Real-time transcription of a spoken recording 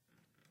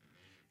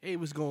Hey,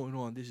 what's going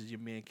on? This is your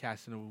man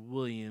Casanova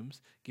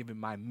Williams giving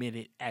my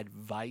minute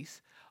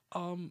advice.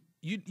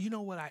 You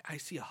know what? I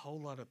see a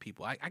whole lot of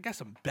people. I got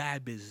some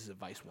bad business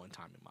advice one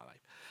time in my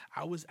life.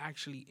 I was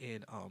actually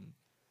in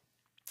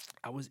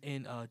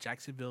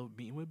Jacksonville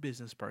meeting with a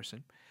business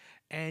person,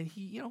 and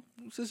he,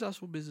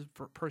 successful business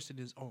person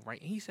in his own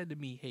right. And he said to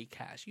me, "Hey,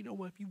 Cash, you know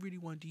what? If you really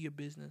want to do your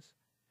business,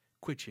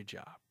 quit your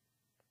job.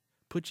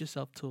 Put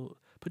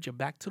your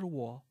back to the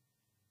wall,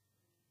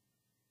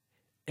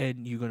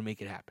 and you're gonna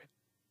make it happen."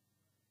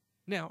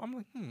 Now I'm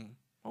like,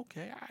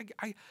 okay,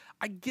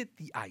 I get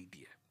the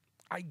idea.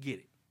 I get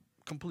it.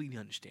 Completely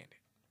understand it.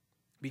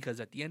 Because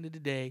at the end of the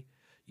day,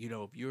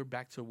 if you're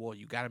back to the wall,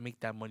 you gotta make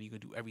that money. You're gonna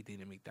do everything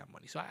to make that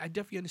money. So I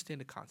definitely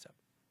understand the concept.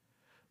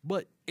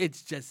 But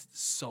it's just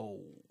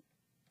so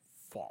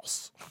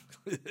false.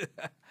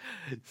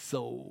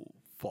 So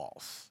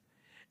false.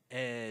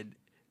 And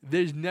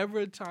there's never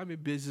a time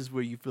in business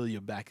where you feel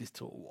your back is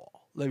to a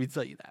wall. Let me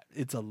tell you that.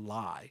 It's a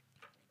lie.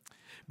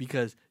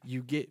 Because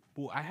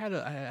I had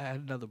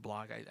another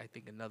blog, I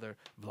think another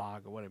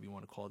vlog or whatever you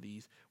want to call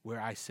these, where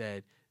I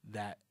said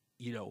that,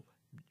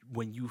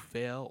 when you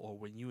fail or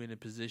when you're in a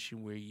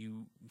position where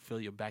you feel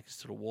your back is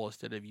to the wall,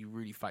 instead of you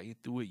really fighting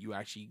through it,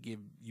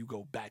 you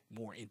go back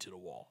more into the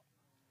wall.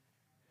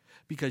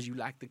 Because you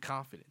lack the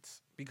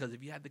confidence. Because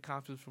if you had the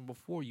confidence from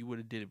before, you would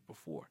have did it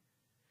before.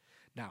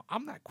 Now,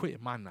 I'm not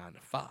quitting my 9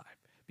 to 5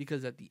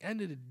 because at the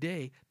end of the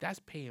day, that's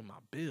paying my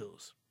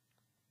bills.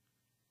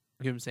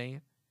 You know what I'm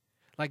saying?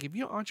 Like, if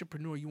you're an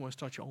entrepreneur, you want to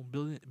start your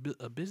own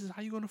business,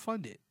 how you going to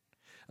fund it?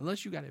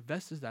 Unless you got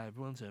investors that are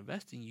willing to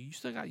invest in you, you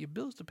still got your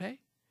bills to pay.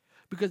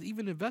 Because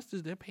even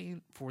investors, they're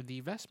paying for the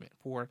investment,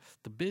 for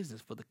the business,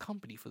 for the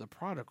company, for the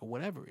product, or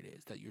whatever it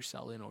is that you're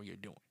selling or you're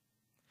doing.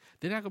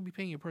 They're not going to be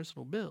paying your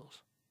personal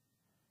bills.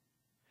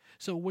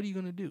 So what are you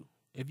going to do?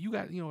 If you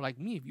got, like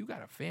me, if you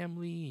got a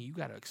family, you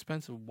got an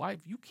expensive wife,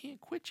 you can't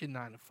quit your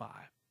 9 to 5.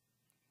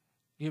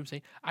 You know what I'm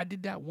saying? I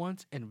did that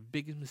once, and the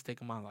biggest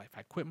mistake of my life.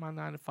 I quit my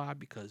 9 to 5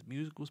 because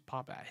music was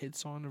popping. I hit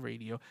song on the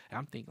radio, and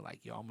I'm thinking like,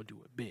 yo, I'm gonna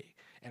do it big.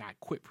 And I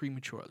quit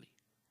prematurely,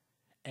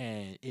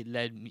 and it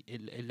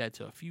led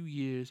to a few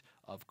years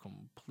of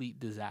complete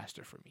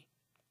disaster for me.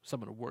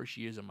 Some of the worst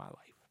years of my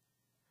life.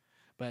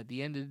 But at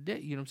the end of the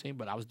day, you know what I'm saying?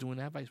 But I was doing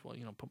that advice. Well,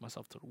 put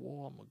myself to the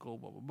wall. I'm gonna go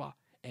blah blah blah,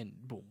 and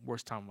boom,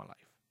 worst time of my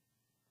life.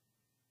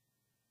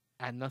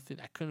 I had nothing.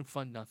 I couldn't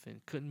fund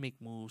nothing. Couldn't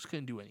make moves.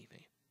 Couldn't do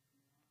anything.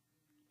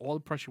 All the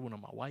pressure went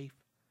on my wife,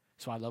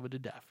 so I love her to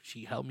death.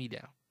 She held me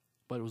down,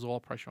 but it was all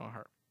pressure on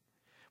her.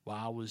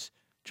 While I was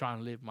trying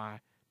to live my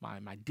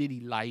Diddy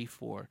life,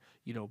 or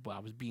but I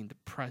was being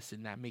depressed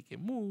and not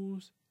making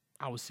moves,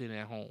 I was sitting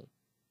at home.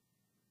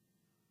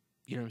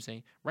 You know what I'm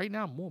saying? Right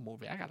now I'm more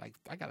motivated.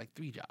 I got like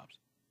 3 jobs,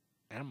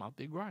 and I'm out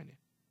there grinding.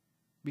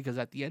 Because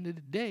at the end of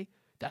the day,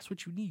 that's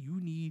what you need. You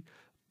need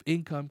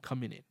income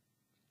coming in.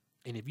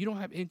 And if you don't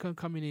have income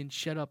coming in,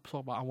 shut up.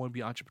 Talk about I want to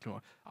be an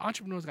entrepreneur.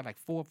 Entrepreneurs got like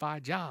 4 or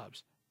 5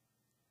 jobs.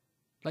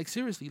 Like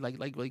seriously, like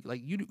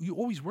you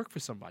always work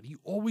for somebody. You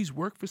always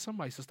work for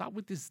somebody. So stop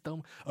with this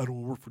dumb, I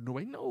don't work for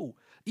nobody. No.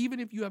 Even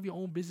if you have your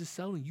own business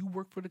selling, you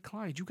work for the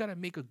client. You gotta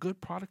make a good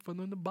product for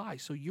them to buy.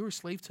 So you're a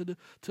slave to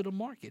the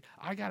market.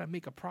 I gotta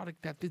make a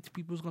product that these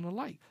people's gonna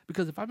like.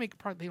 Because if I make a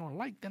product they don't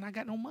like, then I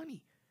got no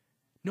money.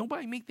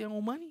 Nobody make their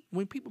own money.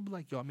 When people be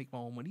like, yo, I make my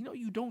own money. No,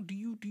 you don't. Do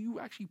you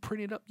actually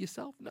print it up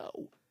yourself? No.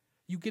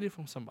 You get it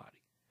from somebody.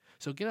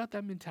 So get out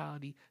that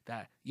mentality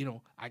that,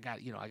 I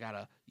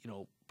gotta,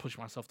 push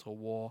myself to a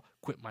wall,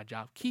 quit my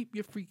job. Keep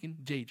your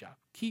freaking day job.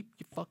 Keep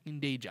your fucking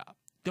day job.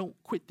 Don't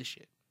quit the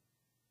shit.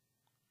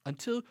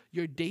 Until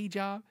your day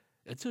job,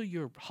 until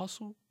your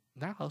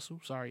not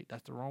hustle, sorry,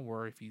 that's the wrong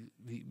word. If you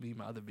read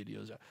my other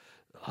videos,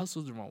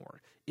 hustle's the wrong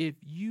word. If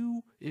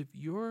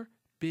your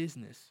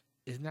business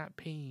is not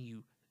paying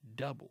you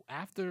double,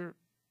 after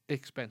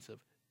expensive,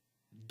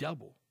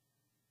 double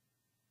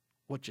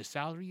what your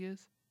salary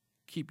is,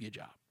 keep your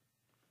job.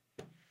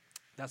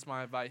 That's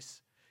my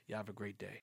advice. You have a great day.